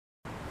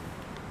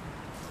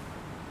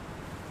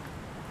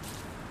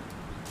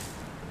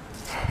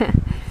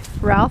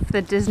Ralph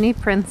the Disney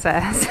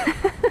princess.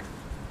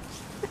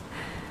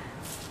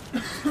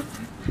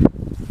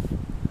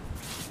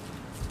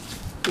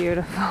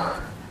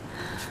 Beautiful.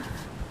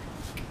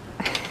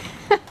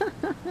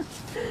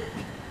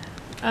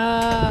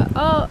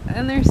 Oh,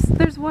 and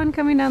there's one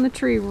coming down the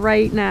tree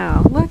right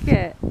now. Look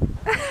it.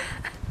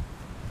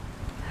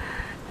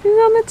 He's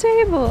on the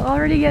table,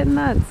 already getting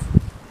nuts.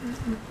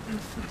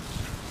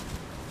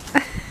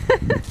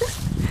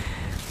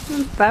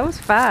 That was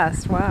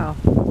fast. Wow.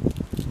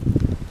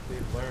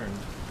 They've learned.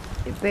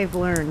 They've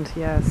learned,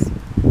 yes.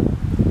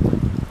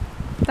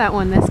 That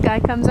when this guy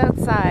comes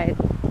outside,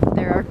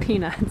 there are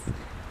peanuts.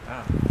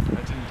 Wow,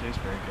 that didn't taste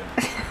very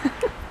good.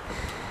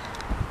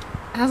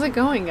 How's it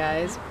going,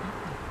 guys?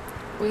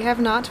 We have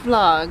not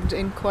vlogged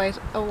in quite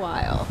a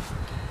while.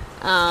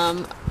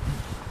 I'm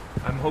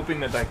hoping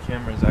that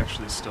camera is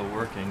actually still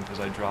working because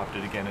I dropped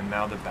it again and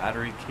now the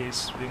battery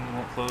case thing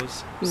won't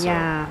close. So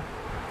Yeah.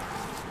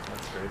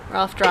 that's great.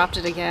 Ralph dropped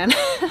it again.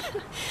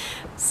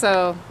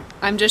 So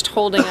I'm just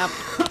holding up.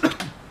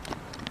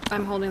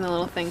 I'm holding the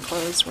little thing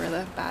closed where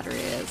the battery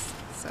is.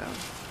 So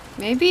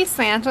maybe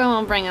Santa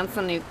will bring us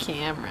a new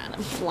camera and a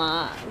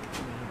vlog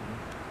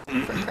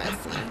for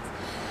Christmas.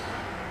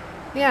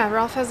 Yeah,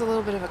 Ralph has a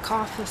little bit of a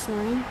cough this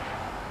morning.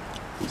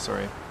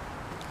 Sorry.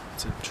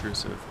 It's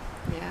obtrusive.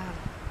 Yeah.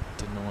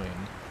 It's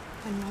annoying.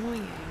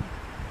 Annoying.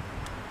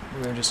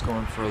 We were just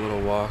going for a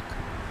little walk.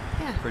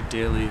 Yeah. For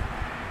daily.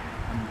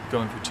 I'm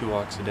going for 2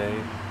 walks a day.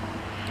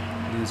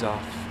 Lou's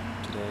off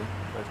today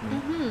with me.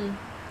 Mm-hmm.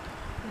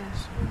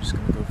 So we're just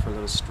gonna go for a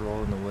little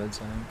stroll in the woods,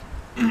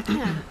 I think.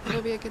 Yeah,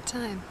 it'll be a good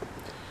time.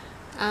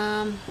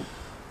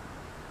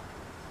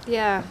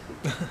 Yeah.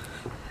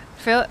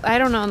 I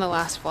don't know when the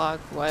last vlog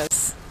was.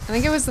 I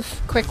think it was the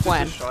quick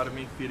one. A shot of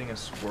me feeding a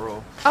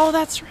squirrel. Oh,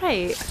 that's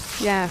right.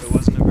 Yes. It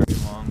wasn't a very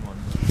long one.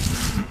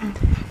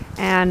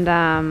 And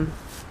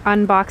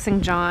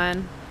Unboxing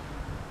John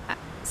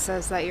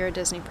says that you're a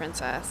Disney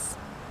princess.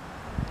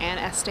 And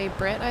Estee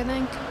Britt, I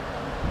think.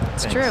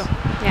 It's Thanks. true.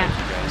 Yeah.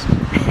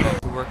 Thank you guys.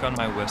 We work on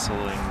my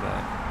whistling,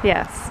 but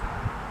Yes.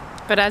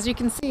 But as you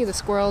can see, the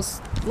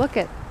squirrels, look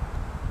at,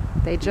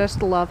 they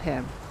just love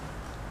him.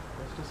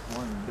 there's just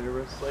one. There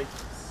was like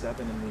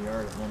 7 in the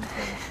yard at one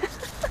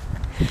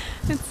point.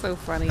 It's so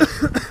funny.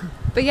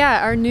 But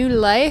yeah, our new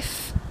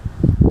life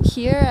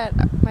here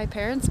at my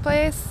parents'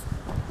 place,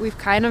 we've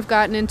kind of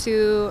gotten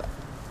into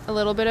a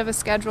little bit of a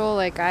schedule.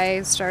 Like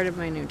I started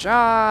my new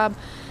job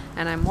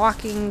and I'm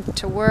walking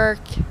to work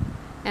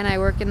and I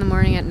work in the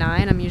morning at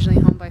 9. I'm usually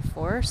home by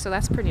 4, so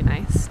that's pretty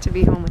nice to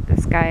be home with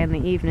this guy in the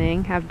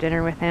evening, have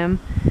dinner with him.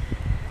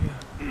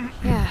 Yeah.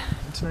 Yeah.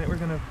 And tonight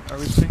are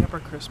we putting up our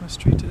Christmas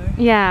tree today?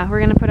 Yeah, we're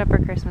gonna put up our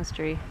Christmas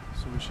tree.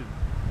 So we should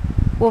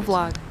We'll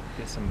vlog.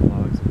 get some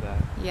vlogs of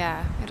that.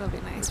 Yeah, it'll be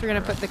nice. We're gonna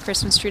put the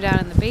Christmas tree down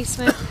in the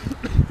basement,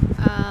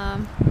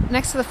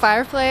 next to the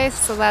fireplace,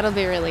 so that'll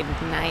be really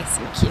nice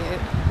and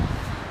cute.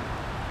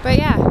 But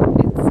yeah,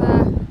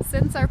 it's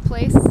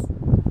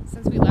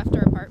since we left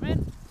our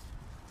apartment,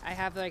 I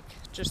have like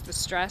just the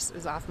stress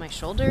is off my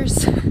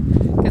shoulders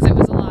because it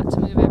was a lot to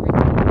move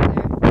everything over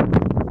there.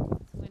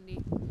 It's windy.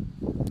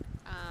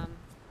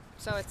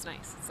 So it's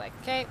nice. It's like,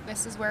 okay,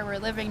 this is where we're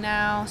living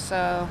now,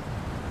 so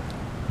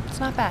it's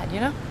not bad, you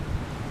know?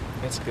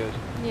 It's good.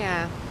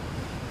 Yeah.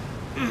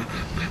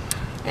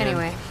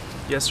 Anyway.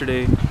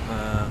 Yesterday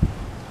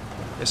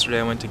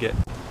I went to get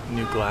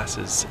new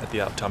glasses at the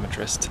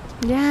optometrist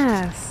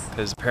Yes.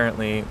 because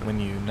apparently when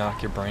you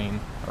knock your brain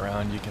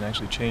around, you can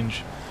actually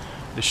change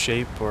the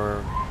shape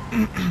or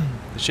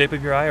the shape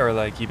of your eye, or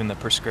like even the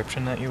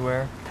prescription that you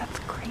wear. That's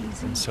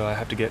crazy. And so I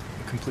have to get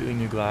completely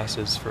new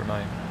glasses for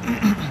my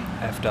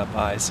effed up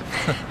eyes.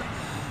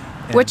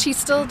 Which he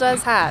still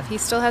does have. He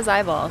still has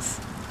eyeballs.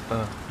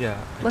 Yeah,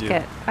 I Look do.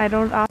 at. I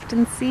don't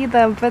often see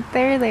them, but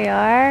there they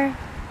are.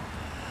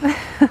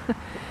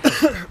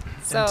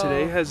 So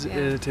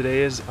and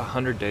today is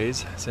 100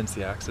 days since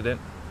the accident,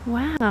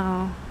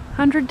 wow,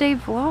 100-day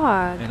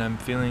vlog. and I'm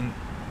feeling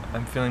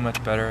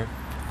much better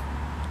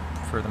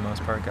for the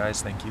most part,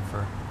 guys. Thank you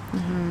for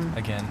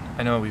again.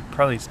 I know we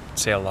probably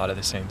say a lot of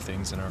the same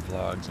things in our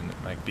vlogs, and it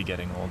might be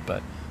getting old,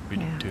 but we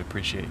Yeah. do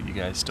appreciate you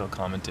guys still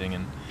commenting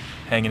and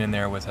hanging in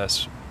there with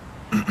us.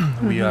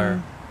 We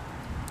are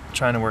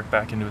trying to work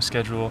back into a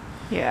schedule,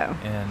 Yeah.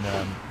 and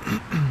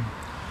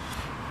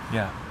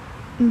yeah,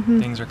 Mm-hmm.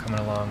 things are coming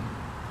along.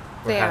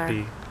 We're They are.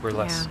 happy. We're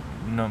less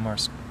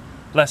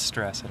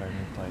stress at our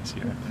new place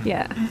here.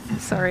 Yeah.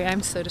 Sorry,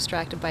 I'm so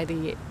distracted by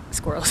the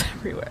squirrels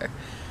everywhere.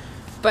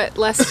 But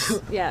less.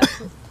 Yeah.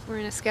 We're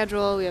in a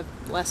schedule. We have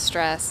less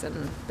stress,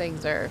 and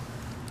things are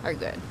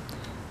good.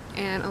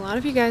 And a lot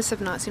of you guys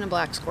have not seen a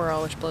black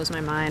squirrel, which blows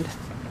my mind.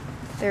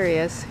 There he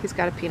is. He's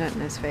got a peanut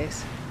in his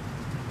face.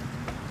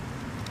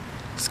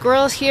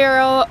 Squirrels here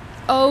are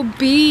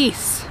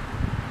obese.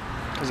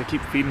 Because I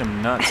keep feeding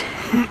them nuts.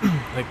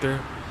 Like they're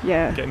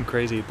Yeah. getting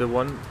crazy. The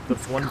one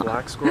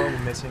black squirrel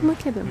missing.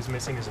 Look at him. He's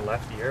missing his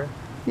left ear.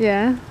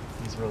 Yeah.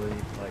 He's really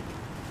like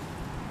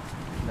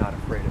not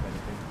afraid of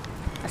anything.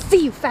 I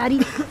see you,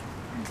 fatty.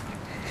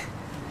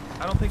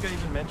 I don't think I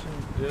even mentioned.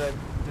 Did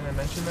I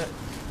mention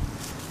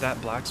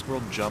that black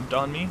squirrel jumped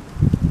on me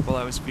while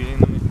I was feeding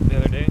them the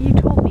other day? You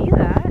told me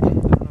that. I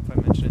don't know if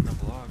I mentioned it in the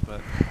vlog,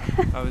 but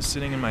I was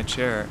sitting in my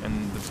chair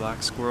and the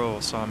black squirrel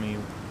saw me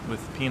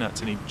with peanuts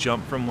and he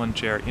jumped from one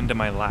chair into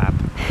my lap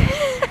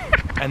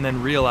and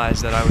then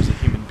realized that I was a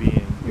human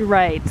being.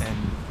 Right.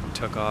 And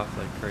took off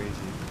like crazy.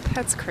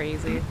 That's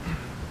crazy.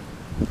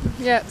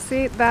 Yeah,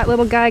 see, that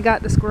little guy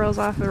got the squirrels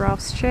off of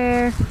Rolf's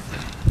chair.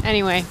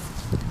 Anyway,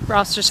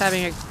 Rolf's just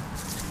having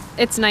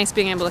it's nice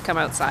being able to come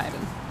outside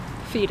and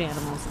feed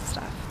animals and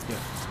stuff.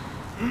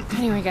 Yeah.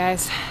 Anyway,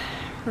 guys,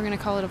 we're going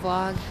to call it a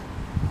vlog.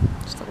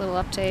 Just a little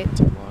update.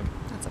 It's a vlog.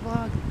 That's a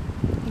vlog.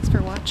 Thanks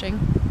for watching.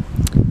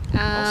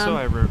 Also,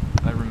 I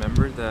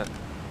remembered that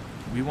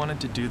we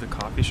wanted to do the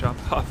coffee shop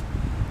off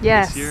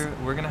Yes. this year.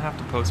 We're going to have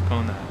to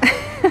postpone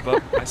that.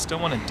 But I still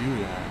want to do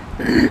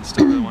that. I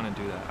still really want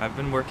to do that. I've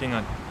been working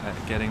on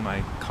getting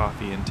my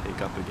coffee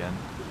intake up again.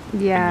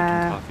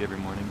 Yeah. Drinking coffee every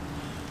morning.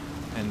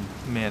 And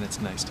man, it's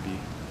nice to be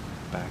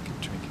back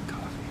and drinking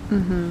coffee.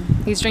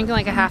 Mm-hmm. He's drinking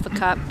like a half a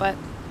cup, but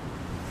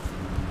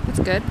it's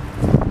good.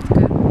 It's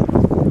good.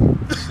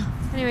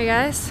 Anyway,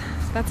 guys,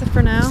 that's it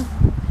for now.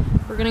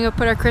 We're going to go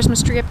put our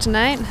Christmas tree up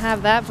tonight and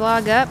have that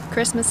vlog up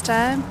Christmas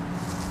time.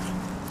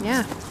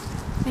 Yeah.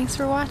 Thanks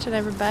for watching,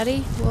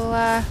 everybody. We'll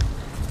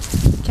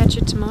catch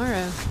you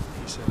tomorrow.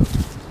 Peace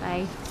out.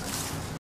 Bye.